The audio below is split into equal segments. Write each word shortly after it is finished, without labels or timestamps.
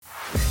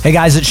Hey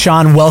guys, it's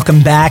Sean.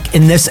 Welcome back.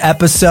 In this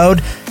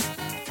episode,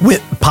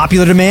 with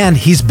popular demand,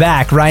 he's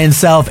back, Ryan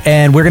Self,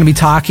 and we're going to be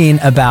talking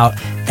about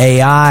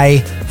AI,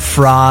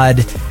 fraud,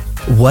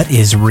 what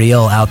is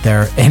real out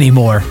there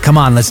anymore. Come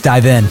on, let's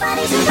dive in.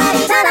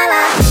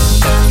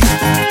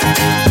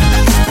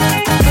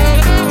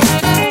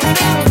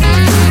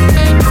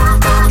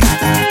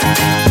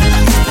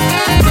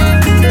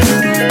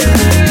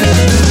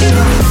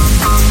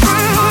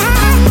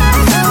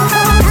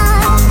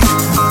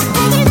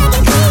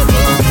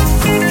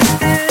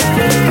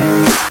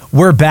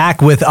 We're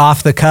back with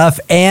Off the Cuff,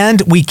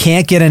 and we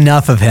can't get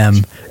enough of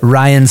him,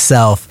 Ryan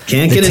Self.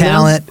 Can't get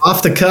enough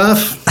off the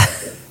cuff.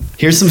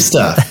 Here's some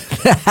stuff.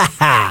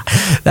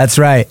 That's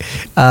right.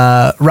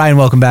 Ryan,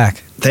 welcome back.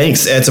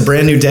 Thanks. It's a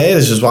brand new day.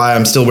 This is why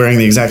I'm still wearing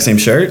the exact same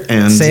shirt.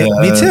 And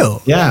me too.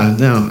 Yeah,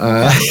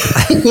 no.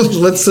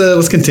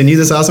 Let's continue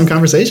this awesome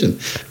conversation.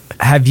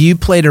 Have you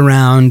played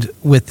around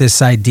with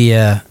this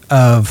idea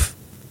of,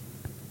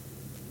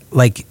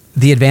 like,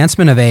 the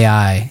advancement of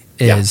AI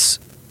is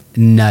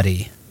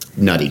nutty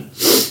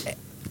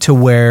to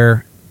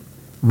where,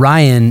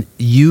 Ryan,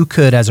 you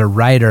could, as a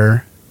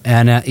writer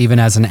and even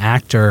as an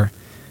actor,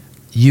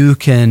 you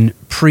can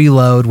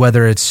preload,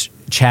 whether it's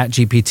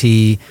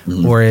ChatGPT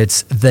or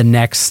it's the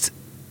next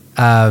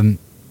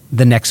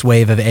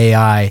wave of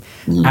AI,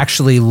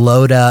 actually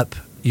load up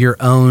your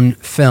own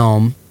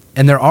film.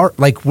 And there are,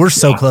 like, we're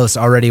so close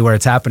already where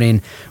it's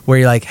happening, where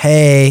you're like,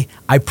 hey,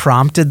 I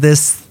prompted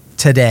this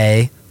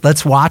today.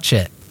 Let's watch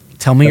it.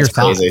 Tell me your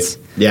thoughts.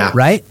 Yeah.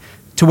 Right?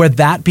 To where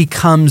that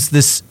becomes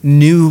this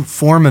new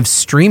form of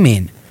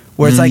streaming,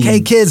 where it's like,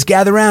 hey, kids,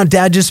 gather around.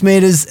 Dad just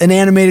made an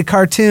animated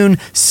cartoon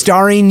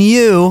starring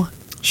you.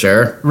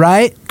 Sure.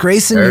 Right?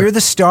 Grayson, you're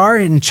the star,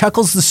 and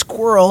Chuckles the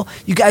squirrel.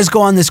 You guys go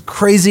on this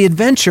crazy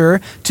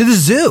adventure to the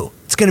zoo.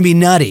 It's going to be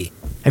nutty.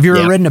 Have you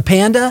ever ridden a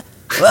panda?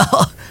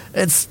 Well,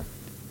 let's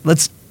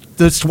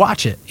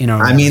watch it. You know.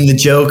 I mean, the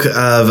joke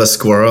of a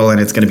squirrel and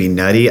it's going to be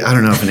nutty. I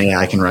don't know if an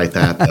AI can write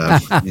that, though.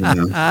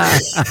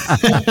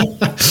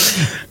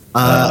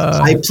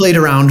 I played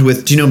around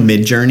with, do you know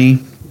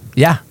Midjourney?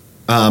 Yeah.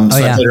 I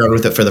played around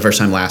with it for the first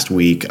time last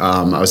week.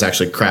 I was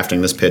actually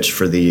crafting this pitch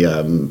for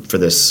for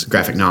this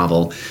graphic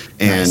novel,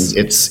 and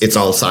it's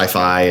all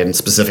sci-fi, and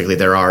specifically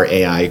there are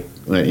AI.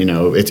 They're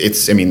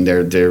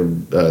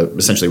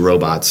essentially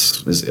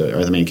robots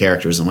are the main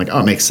characters. I'm like, oh,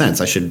 it makes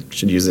sense. I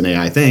should use an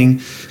AI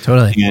thing.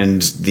 Totally.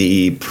 And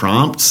the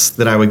prompts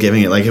that I was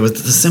giving it, like, it was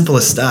the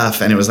simplest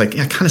stuff, and it was like,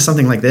 yeah, kind of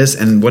something like this.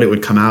 And what it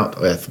would come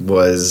out with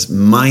was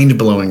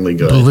mind-blowingly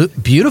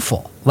good,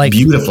 beautiful,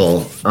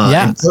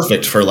 and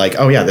perfect for, like,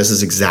 oh yeah, this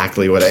is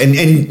exactly what. And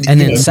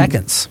in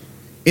seconds.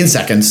 In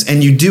seconds,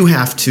 and you do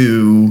have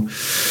to.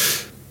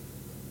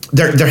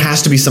 There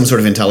has to be some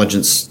sort of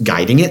intelligence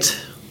guiding it.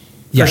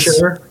 Yes. For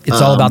sure. It's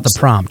all about the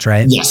prompt,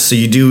 right? Yes. So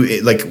you do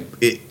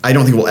I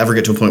don't think we'll ever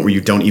get to a point where you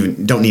don't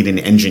need an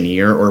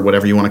engineer or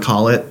whatever you want to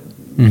call it,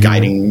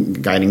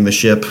 guiding the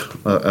ship,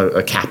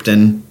 a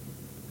captain.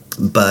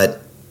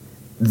 But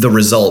the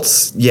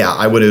results,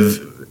 I would have,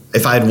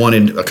 if I had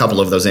wanted a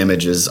couple of those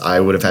images, I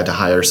would have had to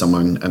hire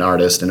an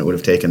artist, and it would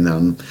have taken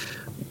them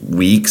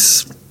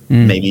weeks,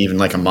 maybe even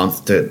like a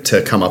month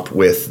to come up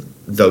with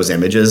those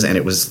images. And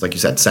it was, like you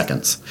said,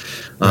 seconds.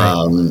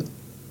 Right.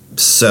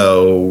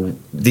 So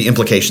the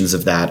implications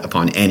of that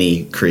upon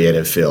any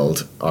creative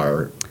field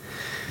are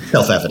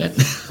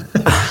self-evident.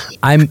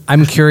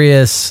 I'm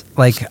curious.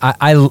 Like,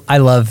 I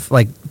love,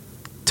 like,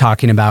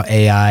 talking about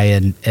AI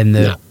and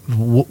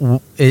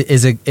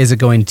is it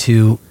going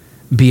to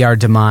be our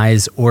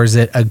demise, or is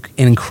it an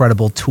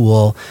incredible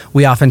tool?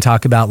 We often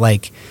talk about,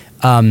 like,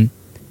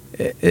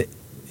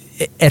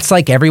 it's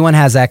like everyone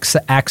has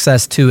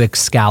access to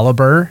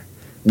Excalibur,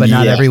 but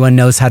not everyone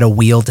knows how to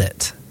wield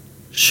it.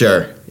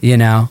 Sure. You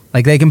know,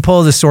 like, they can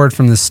pull the sword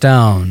from the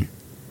stone,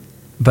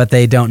 but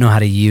they don't know how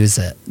to use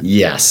it.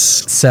 Yes.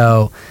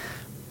 So,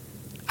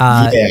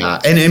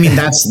 and I mean,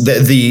 that's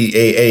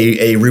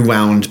a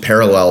rewound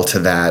parallel to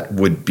that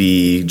would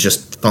be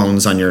just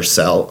phones on your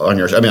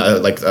cameras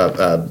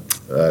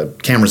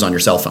on your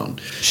cell phone.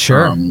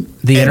 Sure.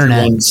 The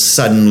internet.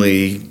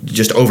 Suddenly,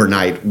 just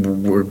overnight,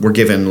 we're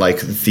given,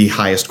 like, the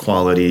highest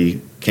quality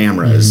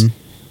cameras,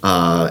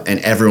 and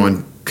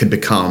everyone could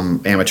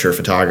become amateur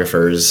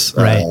photographers.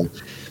 Right.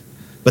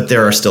 But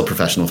there are still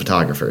professional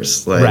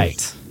photographers. Like,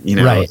 right. You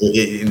know, right.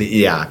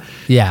 Yeah.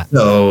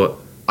 So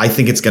I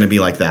think it's going to be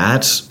like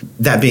that.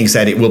 That being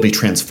said, it will be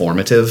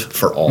transformative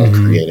for all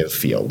creative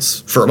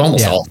fields, for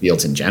almost all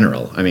fields in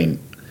general. I mean,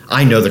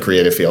 I know the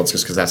creative fields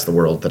just because that's the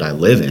world that I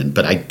live in,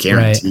 but I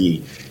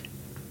guarantee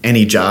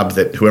any job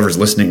that whoever's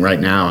listening right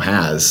now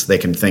has, they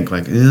can think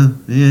like,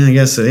 I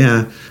guess,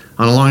 on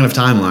a long enough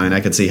timeline,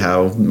 I could see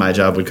how my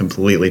job would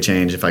completely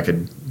change if I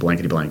could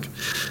blankety blank.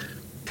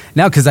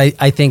 No, because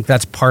I think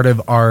that's part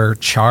of our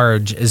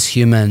charge as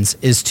humans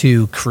is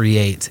to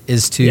create,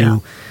 is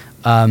to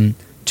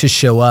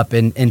show up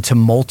and to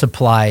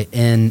multiply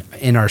in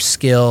our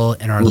skill,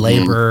 in our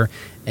labor,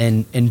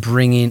 and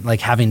bringing,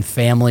 like, having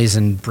families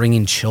and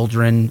bringing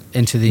children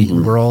into the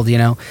world. You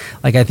know,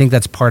 like, I think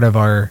that's part of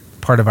our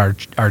part of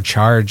our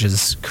charge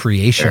is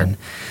creation.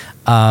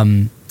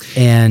 Sure.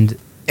 And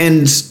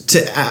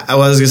I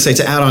was going to say,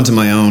 to add on to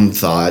my own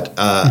thought,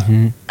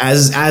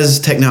 as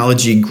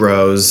technology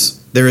grows,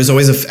 there is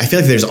always I feel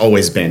like there's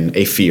always been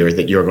a fear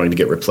that you're going to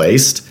get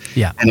replaced.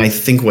 Yeah. And I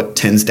think what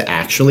tends to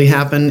actually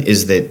happen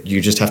is that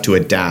you just have to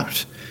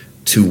adapt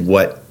to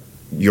what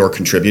you're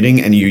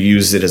contributing, and you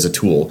use it as a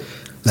tool.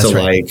 That's so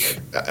right.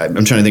 like,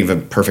 I'm trying to think of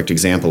a perfect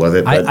example of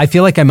it. But I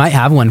feel like I might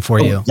have one for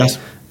you. Yes.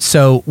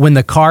 So when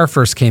the car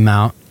first came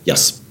out,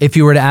 Yes. if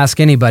you were to ask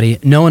anybody,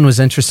 no one was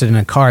interested in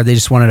a car. They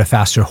just wanted a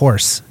faster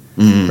horse,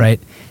 right?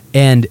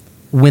 And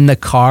when the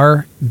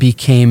car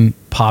became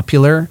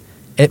popular,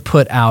 it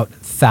put out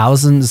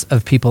thousands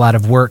of people out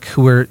of work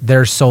who were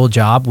their sole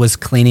job was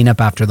cleaning up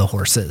after the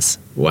horses.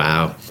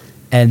 Wow.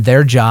 And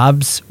their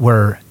jobs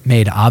were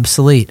made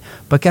obsolete.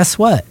 But guess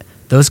what?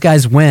 Those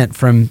guys went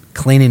from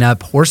cleaning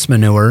up horse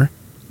manure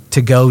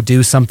to go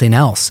do something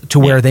else, to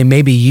where they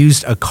maybe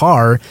used a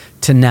car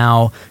to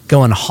now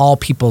go and haul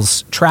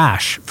people's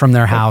trash from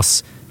their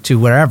house to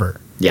wherever.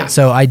 Yeah.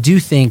 So I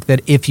do think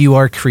that if you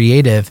are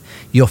creative,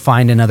 you'll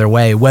find another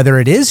way, whether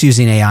it is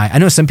using AI. I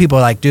know some people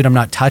are like, dude, I'm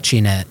not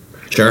touching it.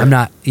 Sure. I'm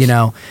not,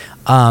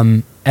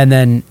 and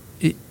then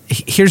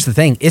here's the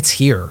thing, it's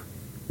here.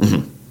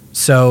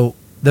 So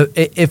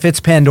if it's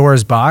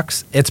Pandora's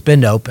box, it's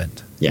been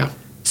opened. Yeah.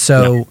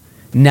 So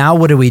now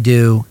what do we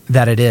do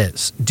that it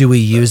is? Do we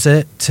use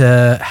it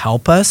to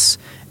help us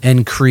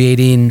in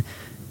creating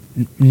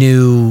a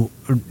new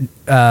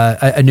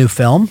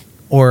film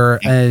or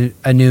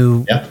a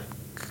new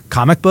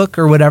comic book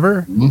or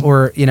whatever,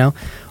 or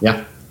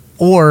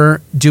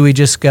or do we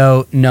just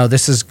go, no,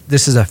 this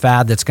is a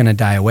fad that's going to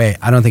die away?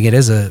 I don't think it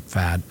is a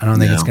fad. I don't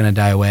think it's going to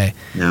die away.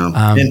 No.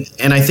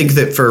 And I think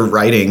that for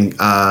writing,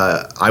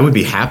 I would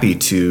be happy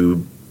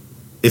to,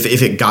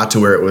 if it got to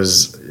where it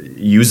was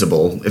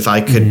usable, if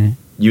I could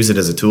use it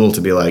as a tool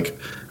to be like,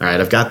 all right,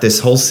 I've got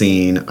this whole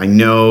scene. I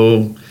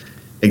know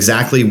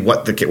exactly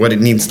what it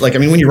needs. Like, I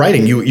mean, when you're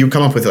writing, you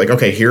come up with like,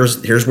 okay,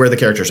 here's where the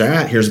characters are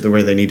at. Here's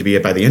where they need to be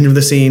at by the end of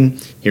the scene.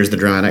 Here's the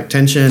dramatic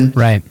tension.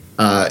 Right.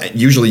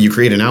 Usually you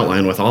create an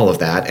outline with all of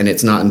that, and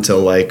it's not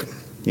until like,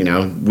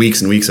 weeks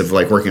and weeks of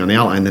like working on the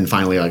outline, then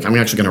finally like, I'm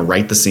actually going to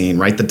write the scene,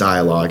 write the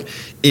dialogue.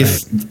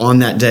 If on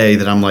that day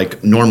that I'm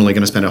like normally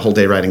going to spend a whole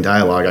day writing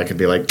dialogue, I could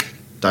be like,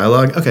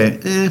 dialogue, okay,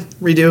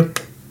 redo,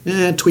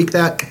 tweak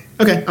that.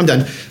 Okay, I'm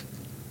done.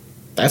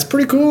 That's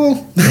pretty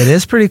cool. It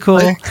is pretty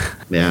cool.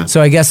 Yeah. So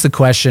I guess the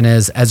question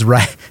is,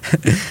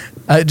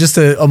 just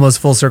to almost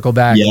full circle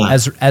back,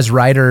 as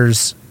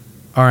writers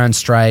are on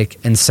strike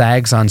and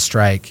SAG's on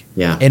strike,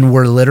 and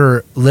we're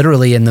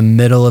literally in the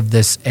middle of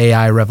this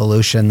AI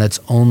revolution that's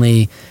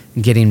only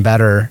getting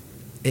better.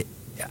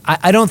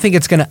 I don't think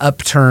it's going to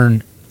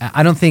upturn.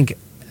 I don't think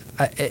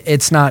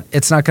it's not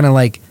going to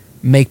like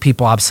make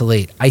people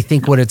obsolete. I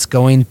think what it's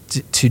going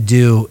to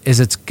do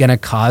is it's going to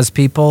cause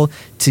people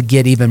to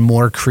get even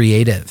more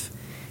creative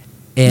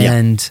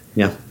and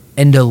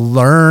to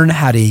learn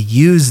how to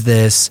use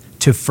this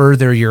to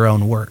further your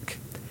own work.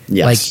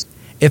 Yes. Like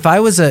if I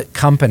was a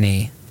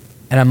company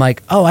and I'm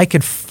like, oh, I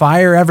could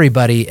fire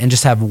everybody and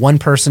just have one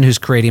person who's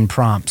creating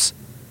prompts.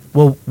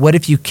 Well, what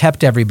if you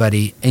kept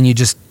everybody and you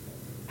just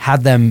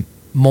had them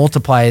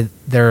multiply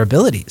their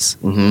abilities?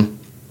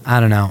 I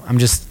don't know.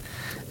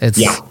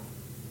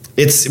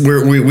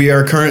 We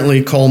are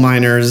currently coal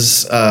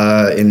miners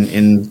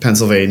in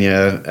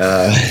Pennsylvania,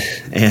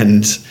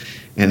 and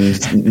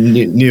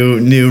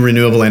new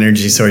renewable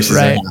energy sources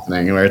are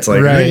happening. Where it's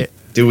like,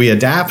 do we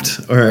adapt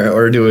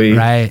or do we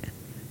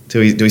do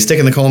we stick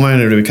in the coal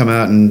mine, or do we come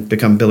out and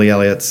become Billy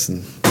Elliots?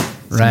 And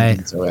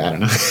so I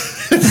don't know.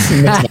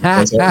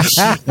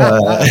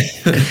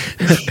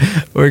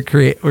 We're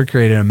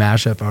creating a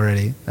mashup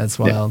already. That's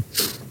wild.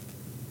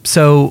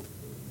 So,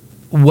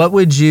 what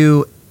would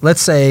you?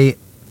 Let's say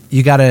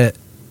you got a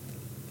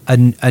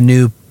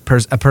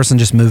person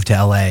just moved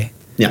to LA.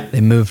 Yeah.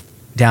 They moved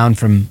down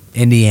from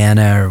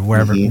Indiana or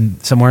wherever,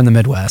 somewhere in the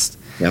Midwest.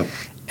 Yep.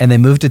 And they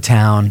moved to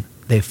town.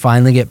 They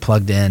finally get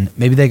plugged in.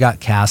 Maybe they got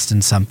cast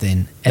in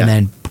something, and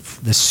then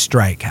the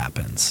strike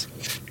happens.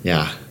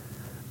 Yeah.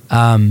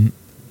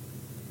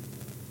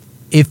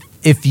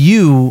 If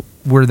you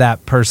were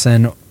that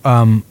person,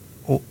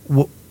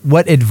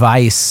 what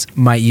advice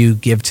might you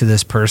give to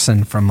this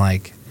person from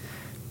like,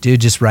 dude,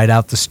 just ride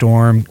out the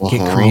storm,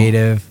 get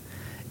creative,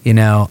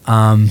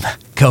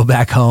 go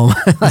back home.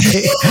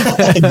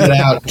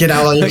 Get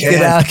out while you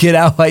can. Get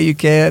out while you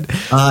can.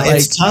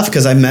 It's tough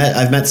because I've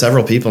met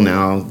several people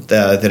now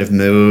that have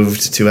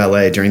moved to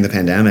LA during the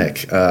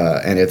pandemic,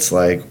 and it's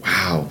like,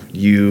 wow,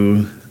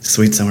 you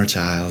sweet summer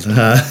child,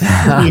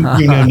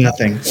 you know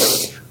nothing.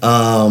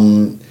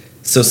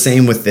 So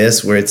same with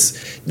this, where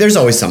there's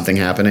always something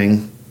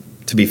happening.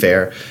 To be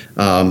fair,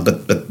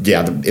 but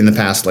yeah, in the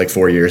past like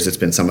 4 years, it's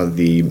been some of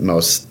the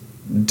most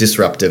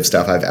disruptive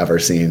stuff I've ever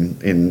seen.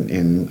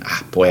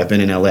 I've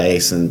been in LA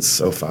since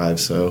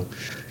 2005, so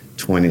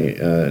 20.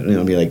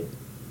 Be like.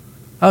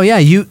 Oh yeah,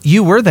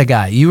 you were the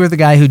guy. You were the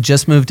guy who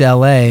just moved to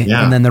LA,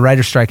 and then the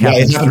writer's strike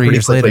happened 3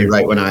 years later.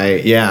 Right when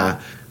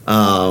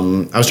I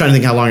was trying to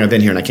think how long I've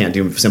been here, and I can't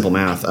do simple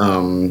math.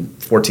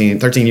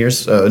 13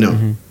 years? No.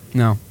 Mm-hmm.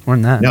 No, more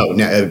than that. No,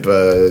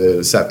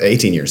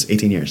 18 years.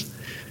 18 years.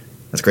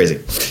 That's crazy.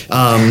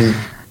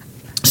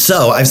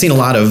 So I've seen a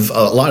lot of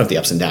the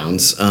ups and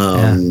downs.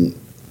 And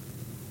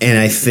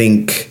I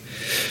think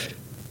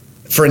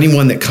for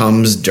anyone that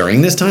comes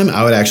during this time,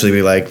 I would actually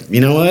be like,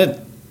 you know what?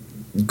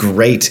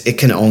 Great. It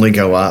can only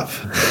go up.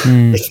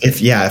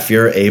 If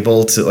you're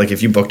able to, like,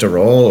 if you booked a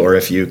role, or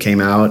if you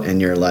came out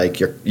and you're like,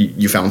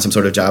 you found some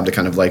sort of job to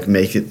kind of like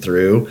make it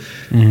through,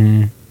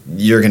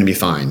 you're going to be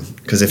fine.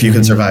 Because if you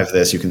can survive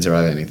this, you can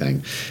survive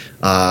anything.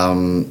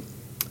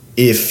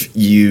 If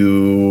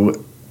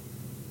you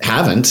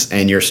haven't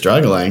and you're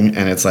struggling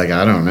and it's like,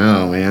 I don't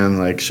know, man,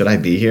 like, should I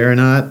be here or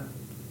not?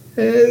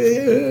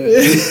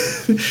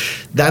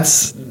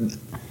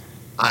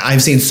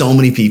 I've seen so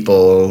many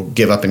people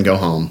give up and go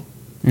home.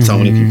 So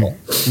many people.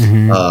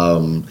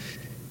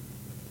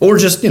 Or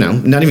just,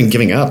 not even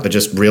giving up, but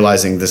just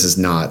realizing this is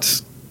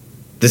not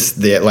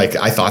like,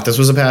 I thought this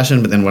was a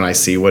passion, but then when I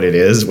see what it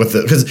is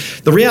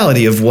because the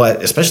reality of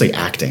especially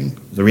acting,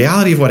 the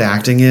reality of what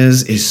acting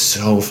is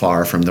so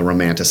far from the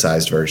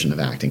romanticized version of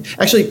acting.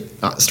 Actually,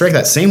 strike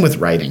that. Same with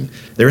writing.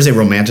 There is a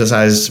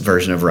romanticized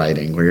version of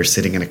writing where you're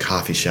sitting in a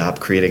coffee shop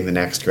creating the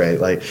next great,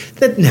 like,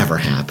 that never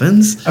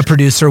happens. A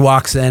producer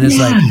walks in and is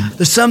like,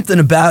 there's something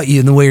about you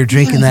in the way you're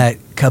drinking that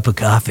cup of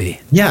coffee.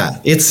 Yeah.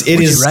 It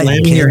is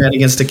slamming your head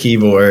against a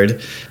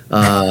keyboard,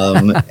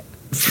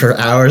 for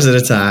hours at a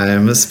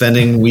time,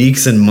 spending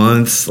weeks and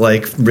months,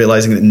 like,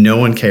 realizing that no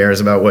one cares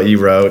about what you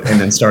wrote,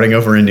 and then starting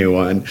over a new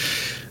one.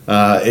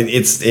 And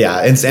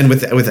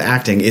with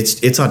acting, it's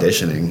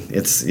auditioning.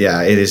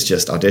 It is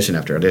just audition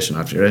after audition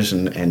after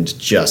audition, and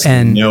just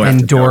no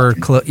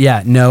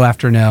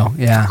after no.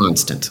 Yeah,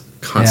 constant.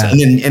 Yeah.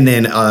 And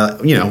then 1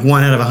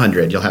 out of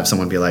 100, you'll have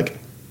someone be like,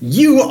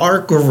 "You are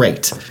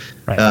great,"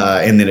 right.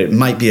 And then it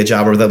might be a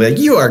job where they'll be like,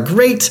 "You are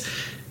great.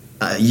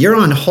 You're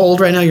on hold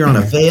right now. You're on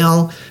a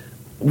veil.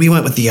 We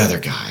went with the other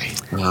guy.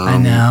 I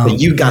know.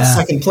 But you got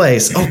second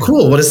place. Oh,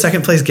 cool. What does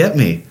second place get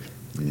me?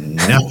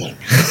 Nothing."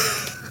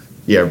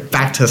 You're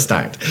back to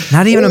start.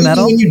 Not even a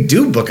medal? When you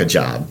do book a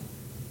job,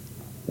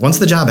 once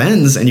the job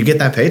ends and you get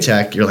that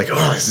paycheck, you're like,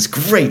 oh, this is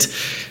great.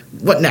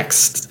 What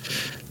next?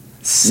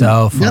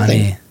 So funny.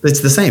 Nothing.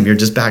 It's the same. You're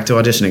just back to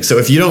auditioning. So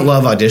if you don't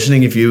love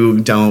auditioning, if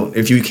you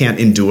can't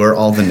endure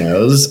all the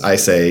no's, I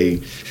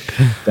say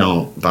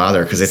don't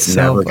bother, because it's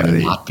never going to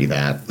not be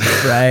that.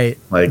 Right.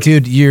 Like,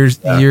 dude,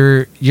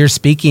 you're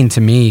speaking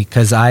to me,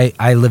 because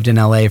I lived in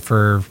LA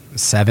for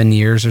 7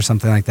 years or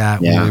something like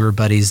that when we were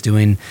buddies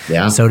doing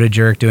Soda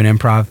Jerk, doing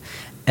improv.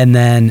 And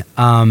then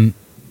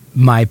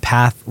my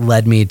path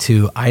led me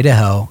to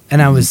Idaho,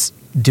 and I was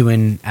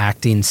doing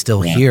acting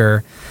still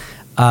here.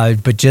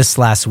 But just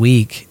last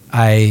week,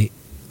 I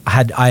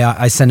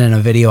sent in a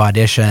video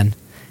audition,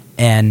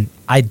 and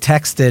I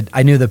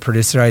knew the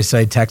producer, so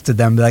I texted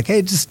them, be like,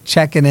 hey, just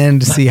checking in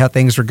to see how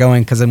things were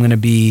going, because I'm going to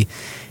be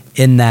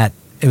in that.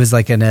 It was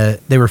like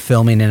they were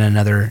filming in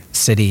another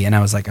city, and I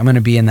was like, I'm going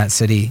to be in that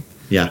city.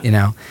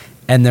 Yeah.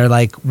 And they're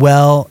like,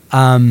 well,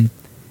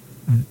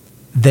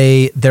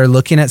 they're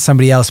looking at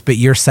somebody else, but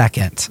you're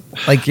second.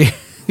 Like,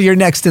 you're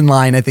next in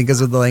line, I think, is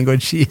what the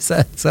language she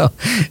said. So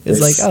it's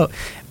like, oh,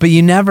 but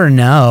you never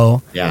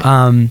know.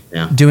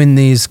 Doing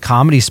these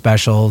comedy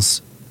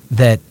specials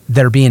that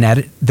they're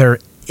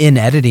in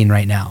editing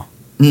right now.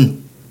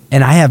 And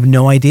I have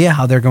no idea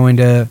how they're going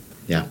to,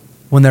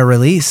 when they're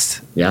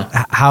released,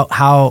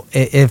 how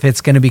if it's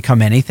going to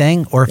become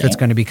anything, or if it's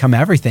going to become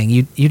everything.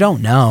 You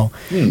don't know.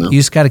 You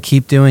just got to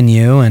keep doing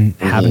you and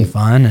having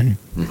fun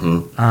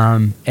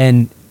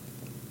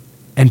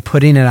and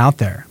putting it out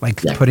there, like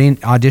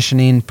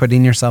auditioning,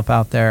 putting yourself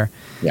out there,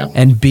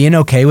 and being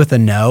okay with a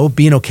no,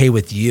 being okay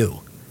with you.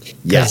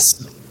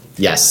 Yes.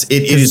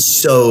 It is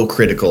so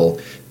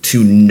critical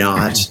to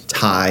not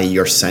tie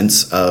your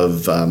sense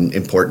of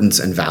importance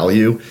and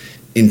value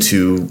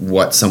into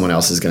what someone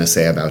else is going to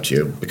say about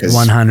you, because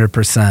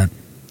 100%.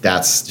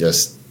 That's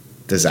just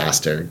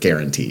disaster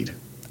guaranteed.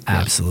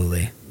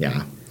 Absolutely.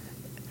 Yeah.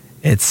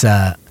 It's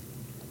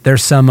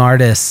there's some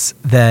artists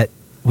that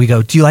we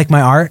go, do you like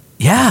my art?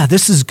 Yeah,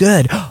 this is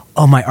good.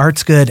 Oh, my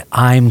art's good.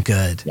 I'm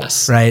good.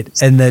 Yes. Right.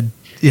 And then,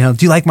 do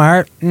you like my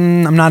art?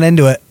 I'm not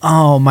into it.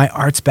 Oh, my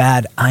art's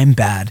bad. I'm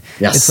bad.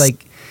 Yes. It's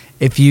like,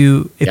 if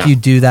you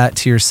do that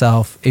to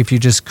yourself, if you're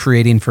just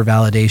creating for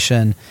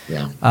validation,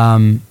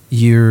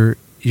 you're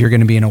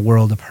going to be in a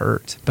world of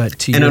hurt. But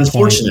to your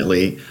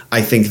unfortunately,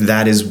 I think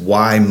that is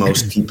why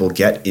most people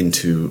get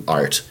into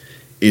art,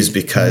 is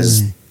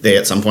because they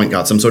at some point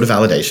got some sort of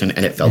validation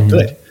and it felt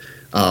good.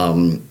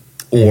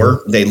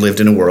 Or they lived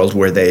in a world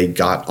where they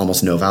got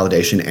almost no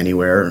validation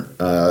anywhere,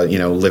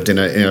 lived in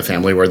a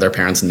family where their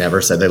parents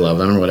never said they love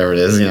them, or whatever it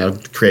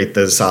is, create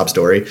the sob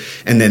story.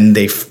 And then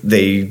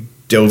they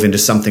dove into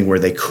something where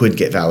they could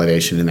get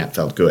validation, and that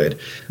felt good.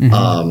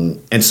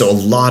 And so a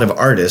lot of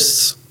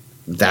artists,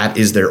 that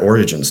is their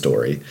origin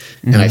story.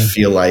 And I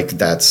feel like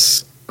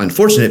that's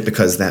unfortunate,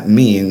 because that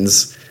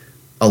means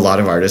a lot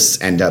of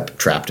artists end up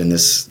trapped in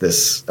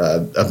this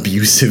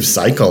abusive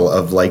cycle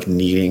of like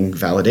needing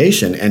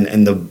validation,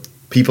 and the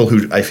people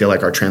who I feel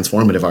like are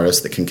transformative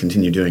artists that can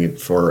continue doing it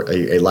for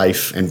a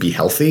life and be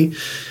healthy,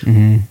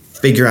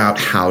 figure out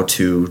how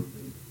to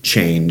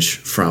change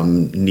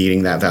from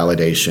needing that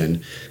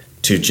validation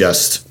to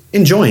just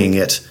enjoying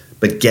it,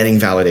 but getting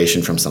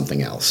validation from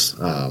something else.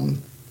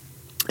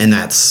 And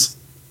that's,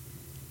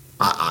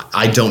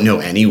 I don't know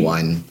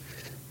anyone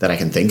that I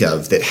can think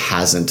of that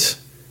hasn't,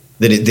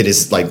 that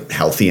is like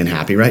healthy and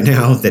happy right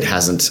now, that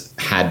hasn't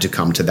had to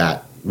come to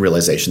that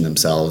realization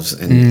themselves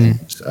and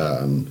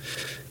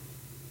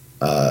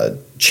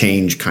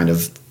change kind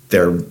of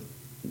their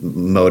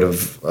mode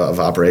of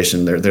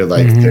operation. They're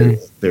like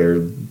their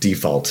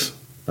default.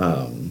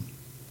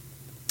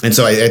 And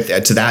so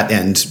to that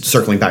end,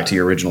 circling back to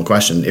your original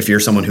question, if you're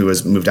someone who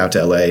has moved out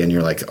to LA and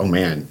you're like, oh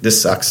man,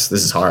 this sucks,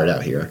 this is hard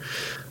out here.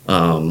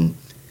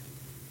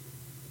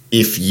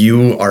 If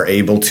you are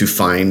able to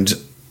find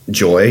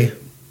joy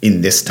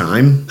in this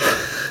time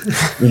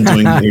in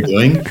doing what you're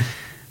doing,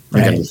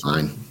 you're going to be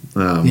fine.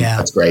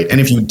 That's great.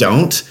 And if you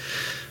don't,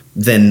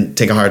 then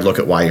take a hard look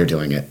at why you're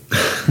doing it.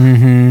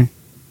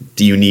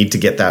 Do you need to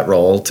get that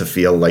role to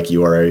feel like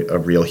you are a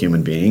real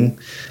human being?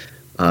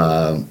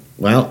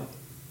 Well,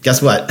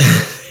 guess what?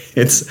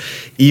 It's,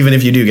 even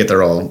if you do get the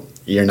role,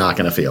 you're not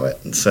going to feel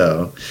it.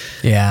 So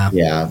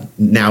yeah,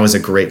 now is a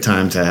great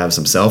time to have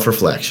some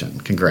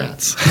self-reflection.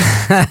 Congrats.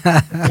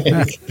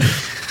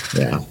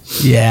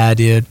 Yeah,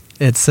 dude.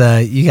 It's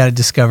you got to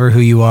discover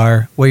who you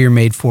are, what you're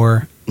made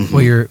for,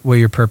 what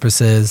your purpose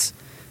is,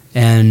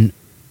 and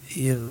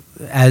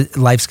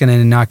life's going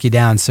to knock you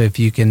down. So if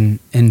you can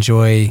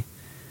enjoy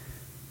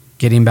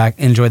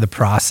the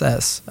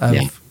process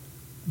of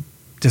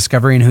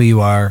discovering who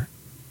you are,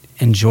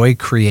 enjoy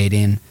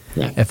creating.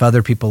 Yeah. If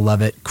other people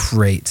love it,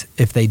 great.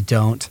 If they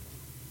don't,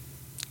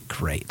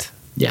 great.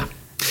 Yeah.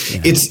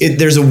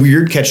 There's a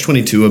weird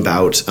catch-22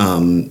 about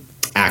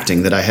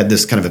acting that I had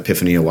this kind of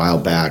epiphany a while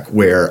back,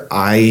 where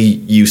I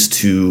used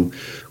to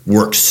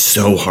work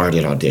so hard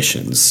at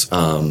auditions,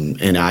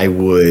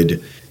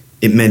 and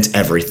it meant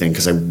everything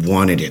because I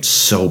wanted it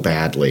so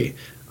badly.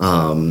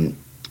 And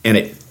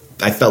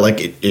I felt like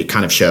it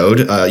kind of showed.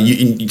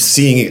 You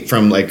seeing it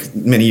from like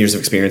many years of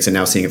experience, and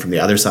now seeing it from the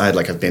other side,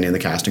 like I've been in the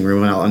casting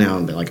room now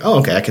and been like, oh,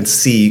 okay, I can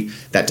see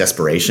that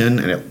desperation,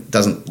 and it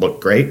doesn't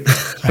look great.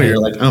 Where you're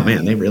like, oh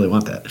man, they really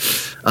want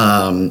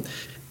that.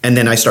 And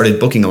then I started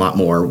booking a lot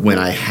more when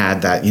I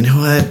had that, you know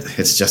what,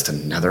 it's just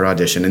another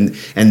audition.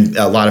 And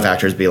a lot of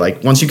actors be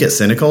like, once you get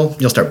cynical,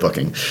 you'll start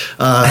booking.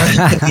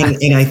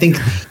 And I think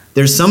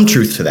there's some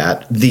truth to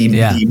that.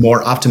 The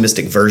more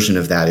optimistic version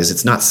of that is,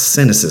 it's not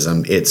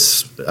cynicism.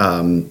 It's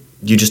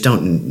you just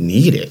don't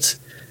need it.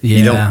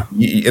 Yeah.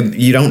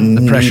 You don't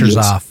the pressure's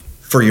need it off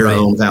for your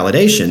own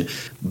validation.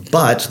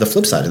 But the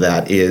flip side of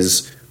that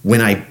is,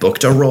 when I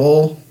booked a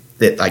role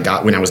that I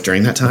got when I was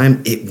during that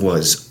time, it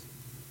was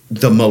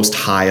the most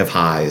high of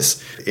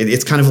highs.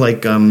 It's kind of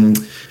like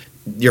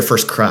your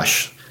first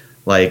crush.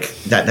 Like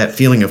that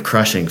feeling of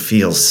crushing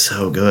feels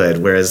so good.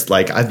 Whereas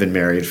like I've been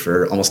married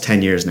for almost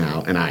 10 years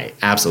now, and I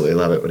absolutely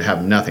love it, would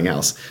have nothing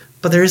else.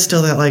 But there is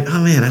still that like,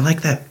 oh man, I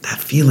like that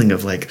feeling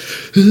of like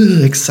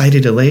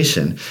excited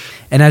elation.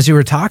 And as you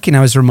were talking,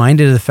 I was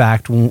reminded of the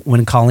fact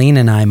when Colleen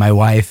and I, my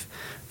wife,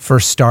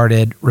 first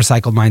started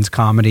Recycled Minds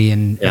Comedy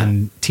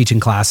and teaching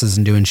classes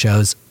and doing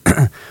shows,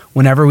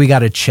 whenever we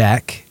got a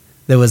check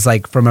that was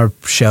like from a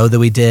show that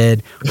we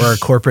did or a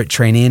corporate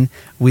training,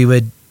 we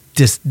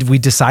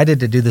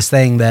decided to do this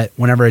thing that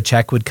whenever a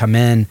check would come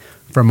in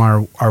from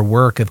our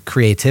work of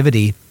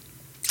creativity,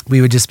 we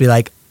would just be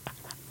like,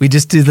 we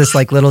just do this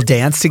like little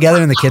dance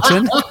together in the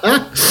kitchen.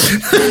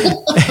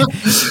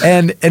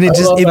 and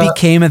it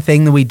became a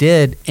thing that we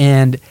did.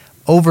 And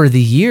over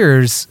the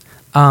years,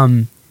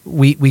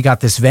 we got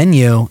this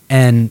venue,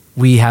 and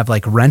we have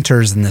like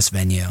renters in this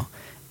venue.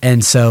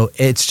 And so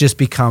it's just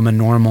become a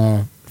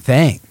normal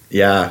thing.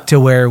 Yeah. To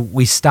where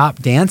we stop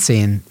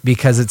dancing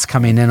because it's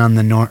coming in on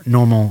the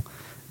normal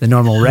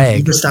reg.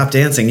 Never stop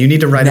dancing. You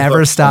need to write never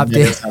a book. Stop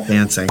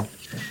dancing.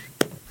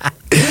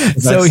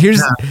 So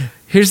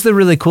here's the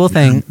really cool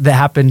thing that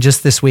happened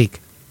just this week.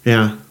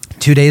 Yeah.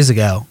 2 days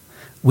ago,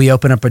 we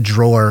open up a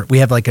drawer. We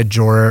have like a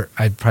drawer.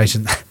 I probably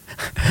shouldn't.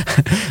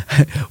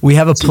 We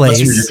have a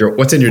place.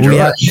 What's in your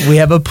drawer? We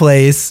have a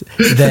place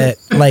that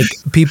like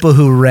people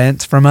who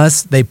rent from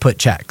us, they put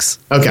checks.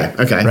 Okay.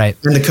 Right.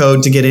 And the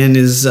code to get in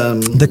is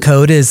the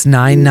code is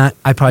 99.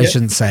 I probably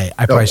shouldn't say.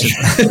 I probably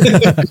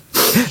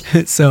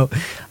shouldn't. So,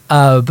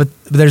 but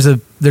there's a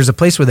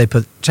place where they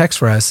put checks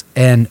for us,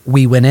 and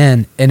we went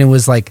in, and it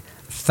was like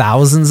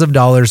thousands of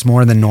dollars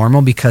more than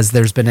normal because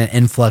there's been an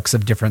influx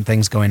of different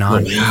things going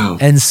on. Oh, wow.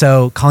 And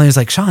so Colleen was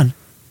like, Sean,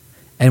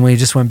 and we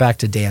just went back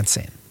to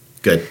dancing.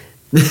 Good.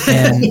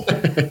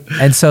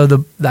 and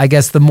so I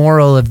guess the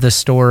moral of the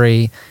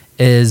story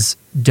is,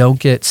 don't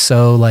get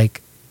so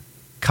like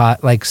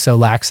caught like so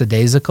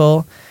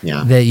lackadaisical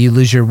that you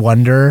lose your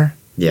wonder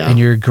and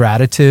your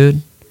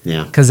gratitude.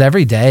 Yeah. Because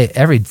every day,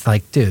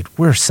 dude,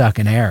 we're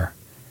sucking air.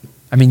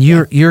 I mean,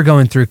 you're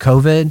going through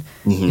COVID.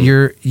 Mm-hmm.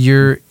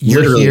 You're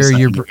literally here.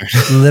 You're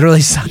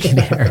literally sucking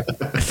air.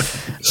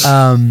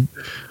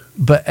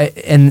 But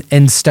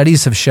and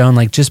studies have shown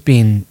like just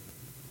being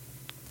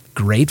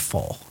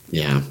grateful,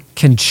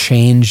 can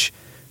change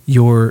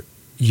your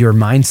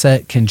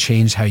mindset, can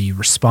change how you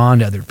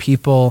respond to other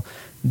people.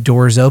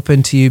 Doors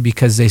open to you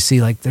because they see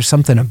like there's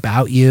something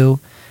about you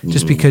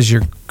just because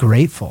you're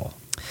grateful.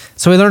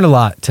 So we learned a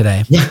lot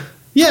today.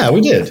 Yeah,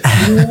 we did.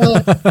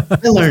 I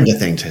learned a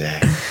thing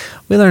today.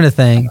 We learned a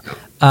thing.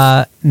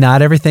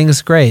 Not everything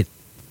is great.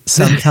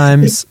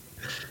 Sometimes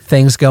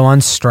things go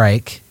on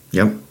strike.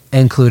 Yep.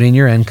 Including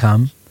your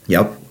income.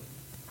 Yep.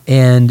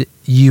 And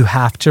you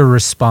have to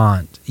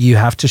respond. You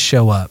have to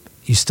show up.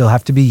 You still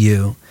have to be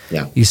you.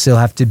 Yeah. You still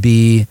have to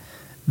be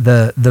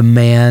the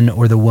man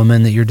or the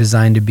woman that you're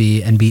designed to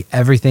be and be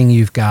everything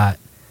you've got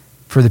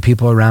for the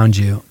people around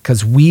you.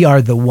 Because we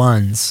are the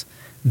ones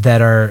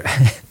that are,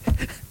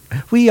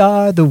 we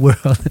are the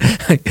world.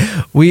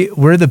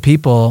 We're the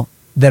people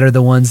that are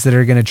the ones that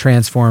are going to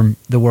transform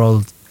the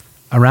world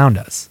around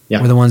us.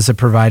 Yeah. We're the ones that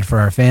provide for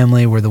our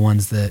family. We're the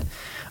ones that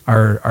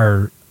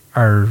are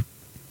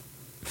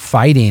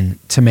fighting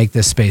to make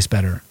this space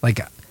better. Like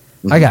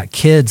I got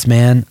kids,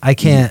 man. I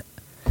can't,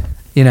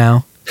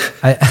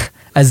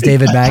 as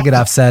David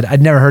Magadoff said,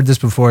 I'd never heard this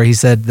before. He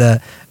said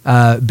the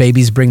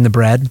babies bring the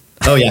bread.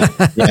 Oh yeah.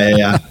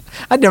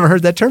 I'd never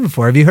heard that term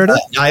before. Have you heard it?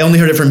 I only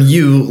heard it from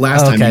you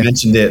last time you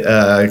mentioned it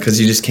because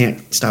you just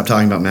can't stop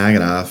talking about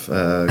Magadoff.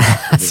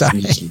 Sorry.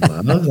 You just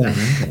love that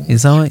Magadoff.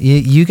 It's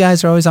you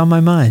guys are always on my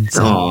mind.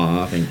 So.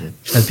 Aw, thank you.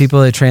 The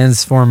people that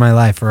transform my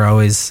life are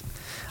always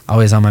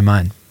on my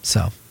mind.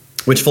 So,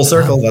 which full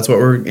circle, that's what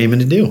we're aiming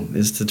to do,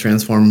 is to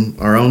transform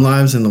our own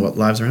lives and the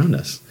lives around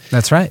us.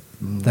 That's right.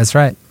 That's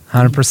right.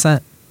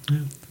 100%.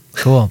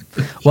 Cool.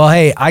 Well,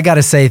 hey, I got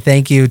to say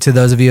thank you to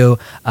those of you.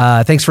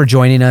 Thanks for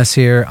joining us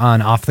here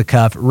on Off the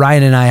Cuff.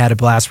 Ryan and I had a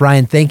blast.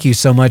 Ryan, thank you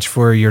so much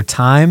for your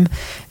time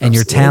and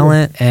your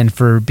talent and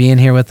for being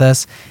here with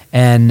us.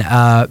 And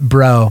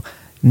bro,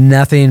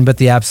 nothing but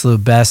the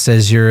absolute best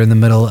as you're in the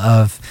middle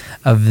of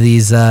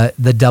these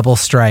the double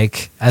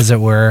strike, as it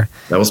were.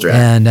 Double strike.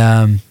 And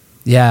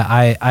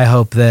I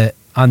hope that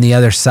on the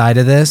other side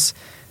of this,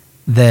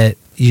 that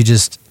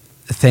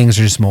things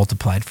are just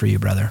multiplied for you,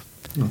 brother.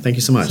 Well, thank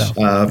you so much.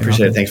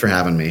 Appreciate it. Thanks for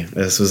having me.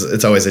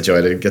 It's always a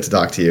joy to get to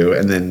talk to you,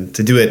 and then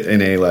to do it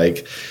in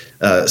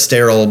a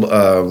sterile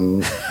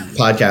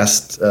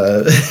podcast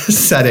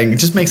setting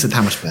just makes it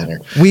that much better.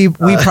 We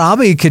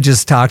probably could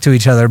just talk to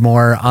each other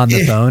more on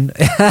the phone,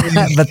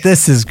 but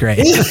this is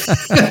great.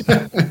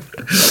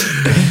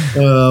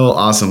 Oh,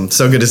 awesome.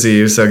 So good to see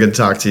you. So good to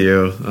talk to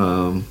you.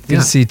 Good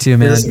to see you too,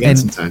 man.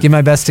 And give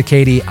my best to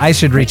Katie. I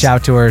should reach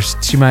out to her.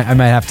 I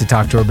might have to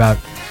talk to her about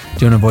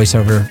doing a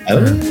voiceover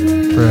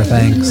for a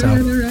thing. So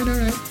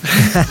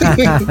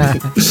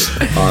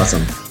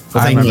awesome.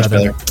 Well, thank you much,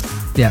 brother.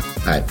 Yeah.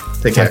 All right.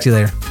 Take care. Talk to you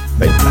later.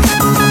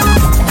 Bye.